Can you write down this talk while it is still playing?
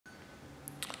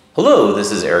Hello,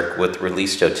 this is Eric with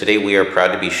ReLISTO. Today we are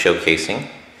proud to be showcasing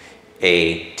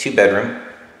a 2-bedroom,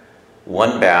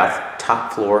 1-bath,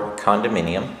 top floor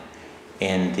condominium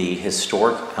in the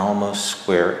historic Alamo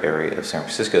Square area of San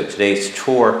Francisco. Today's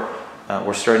tour,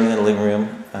 we're starting in the living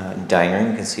room, dining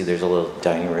room. You can see there's a little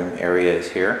dining room area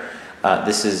here.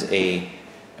 This is a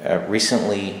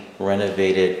recently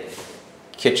renovated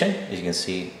kitchen. As you can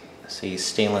see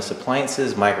stainless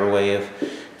appliances, microwave,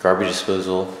 garbage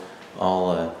disposal,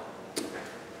 all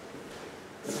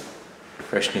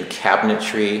fresh new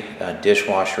cabinetry,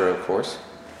 dishwasher, of course.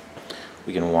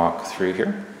 We can walk through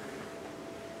here.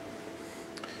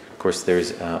 Of course,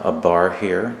 there's a bar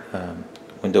here,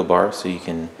 window bar, so you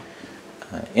can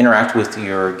interact with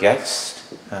your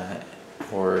guests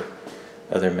or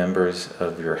other members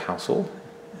of your household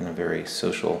in a very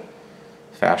social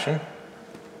fashion.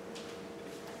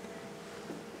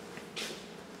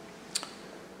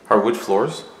 Hardwood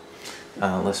floors.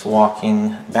 Let's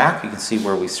walking back. You can see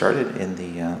where we started in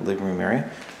the living room area,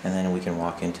 and then we can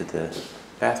walk into the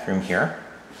bathroom here.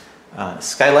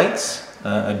 Skylights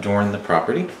adorn the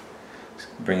property,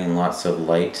 bringing lots of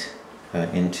light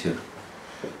into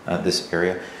this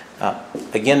area.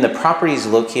 Again, the property is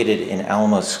located in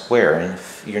Alamo Square, and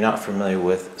if you're not familiar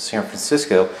with San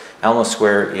Francisco, Alamo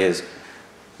Square is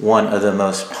one of the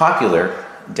most popular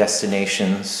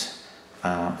destinations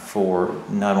for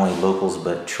not only locals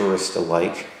but tourists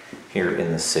alike here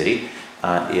in the city.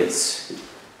 It's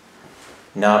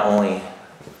not only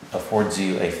affords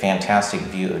you a fantastic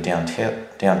view of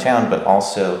downtown, but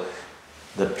also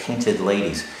the Painted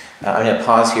Ladies. I'm going to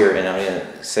pause here and I'm going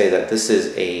to say that this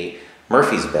is a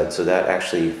Murphy's bed, so that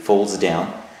actually folds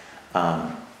down,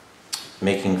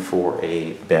 making for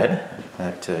a bed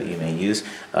that you may use.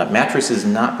 Mattress is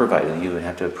not provided. You would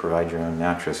have to provide your own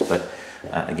mattress, but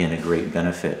again, a great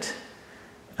benefit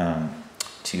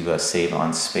to save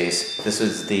on space. This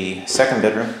is the second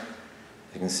bedroom.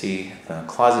 You can see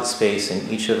closet space in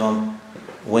each of them.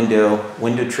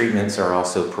 Window treatments are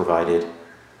also provided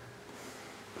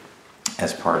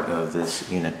as part of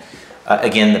this unit.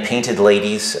 Again, the Painted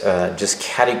Ladies, just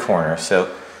catty corner.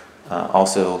 So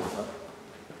also,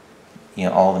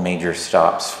 all the major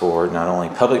stops for not only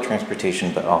public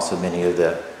transportation, but also many of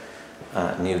the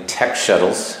new tech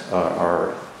shuttles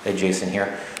are adjacent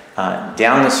here.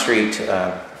 Down the street,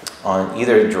 on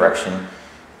either direction,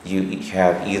 you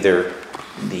have either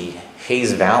the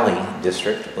Hayes Valley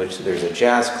district, which there's a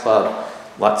jazz club,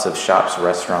 lots of shops,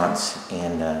 restaurants,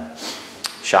 and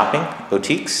shopping,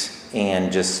 boutiques.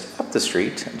 And just up the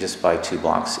street, just by 2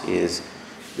 blocks, is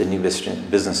the new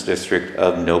business district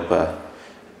of Nopa,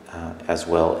 as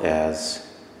well as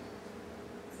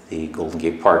the Golden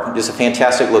Gate Park. Just a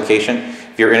fantastic location.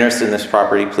 If you're interested in this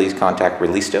property, please contact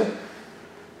ReLISTO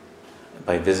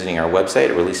by visiting our website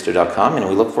at relisto.com, and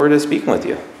we look forward to speaking with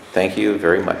you. Thank you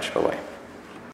very much. Bye-bye.